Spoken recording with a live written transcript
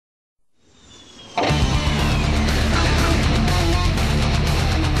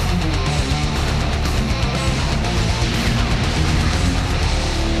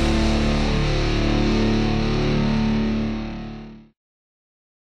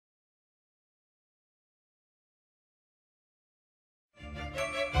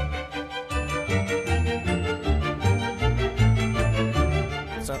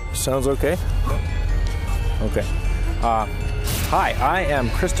Sounds okay? Okay. Hi, I am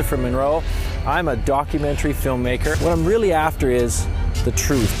Christopher Monroe. I'm a documentary filmmaker. What I'm really after is the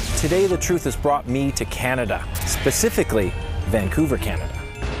truth. Today, the truth has brought me to Canada, specifically Vancouver, Canada.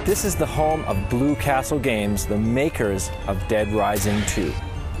 This is the home of Blue Castle Games, the makers of Dead Rising 2.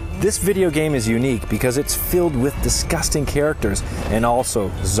 This video game is unique because it's filled with disgusting characters and also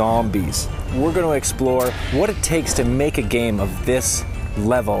zombies. We're going to explore what it takes to make a game of this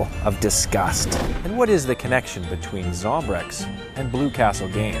level of disgust. And what is the connection between Zombrex and Blue Castle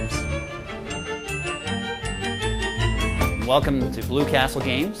Games? Welcome to Blue Castle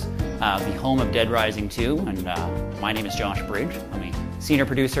Games, the home of Dead Rising 2, and my name is Josh Bridge. I'm a senior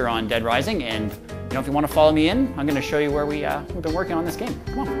producer on Dead Rising, and if you want to follow me in, I'm going to show you where we've been working on this game.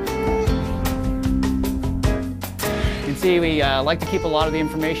 Come on. You can see we like to keep a lot of the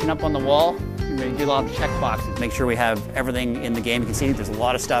information up on the wall. We do a lot of check boxes, make sure we have everything in the game. You can see there's a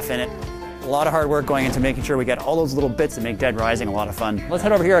lot of stuff in it. A lot of hard work going into making sure we get all those little bits that make Dead Rising a lot of fun. Let's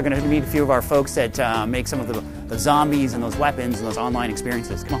head over here. I'm going to meet a few of our folks that make some of the zombies and those weapons and those online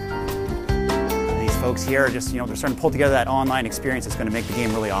experiences. Come on. And these folks here are just, they're starting to pull together that online experience that's going to make the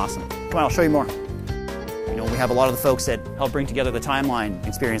game really awesome. Come on, I'll show you more. We have a lot of the folks that help bring together the timeline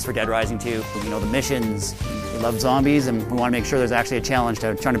experience for Dead Rising 2. The missions. We love zombies, and we want to make sure there's actually a challenge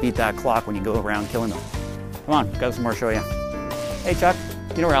to trying to beat that clock when you go around killing them. Come on, got some more to show you. Hey, Chuck,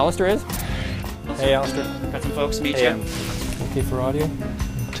 you know where Alistair is? Hey, Alistair. Got some folks to meet you. Okay for audio?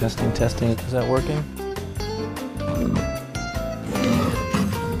 Testing. Is that working?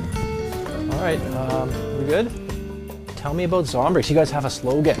 All right, we good? Tell me about Zombrex. You guys have a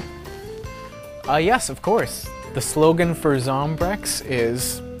slogan. Yes, of course. The slogan for Zombrex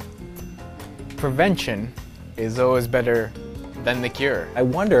is prevention is always better than the cure. I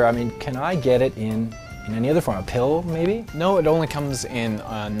wonder, can I get it in any other form? A pill, maybe? No, it only comes in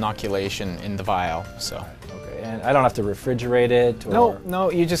inoculation in the vial, so. Okay, and I don't have to refrigerate it? Or...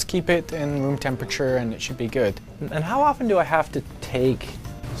 No, you just keep it in room temperature and it should be good. And how often do I have to take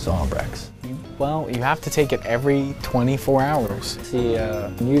Zombrex? Well, you have to take it every 24 hours. See,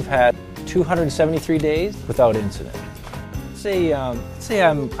 you've had 273 days without incident. Say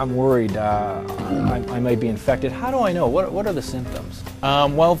I'm worried I might be infected. How do I know? What are the symptoms?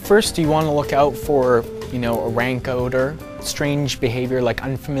 Well, first you want to look out for, a rank odor, strange behavior like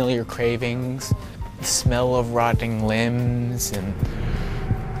unfamiliar cravings, the smell of rotting limbs, and...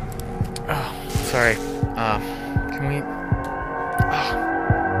 Oh, sorry. Can we...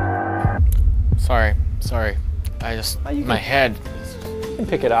 Sorry. My head. You can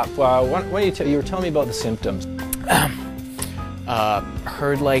pick it up. You were telling me about the symptoms.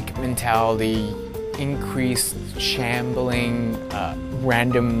 Herd-like mentality, increased shambling,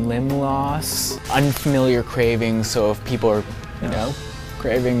 random limb loss, unfamiliar cravings, so if people are,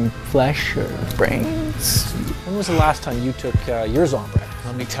 craving flesh or brains. When was the last time you took your Zombrex?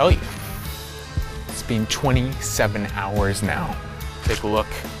 Let me tell you. It's been 27 hours now. Take a look.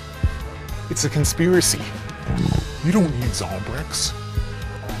 It's a conspiracy. You don't need Zombrex.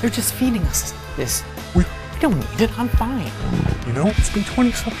 They're just feeding us this. We don't need it. I'm fine. It's been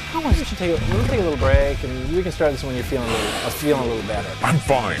 27 hours. We should take a little break, and we can start this when you're feeling a little better. I'm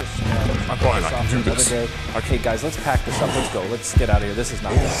fine. I'm fine. I can do this. Okay, guys, let's pack this up. Let's go. Let's get out of here. This is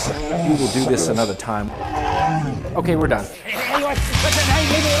not good. We will do this another time. Okay, we're done.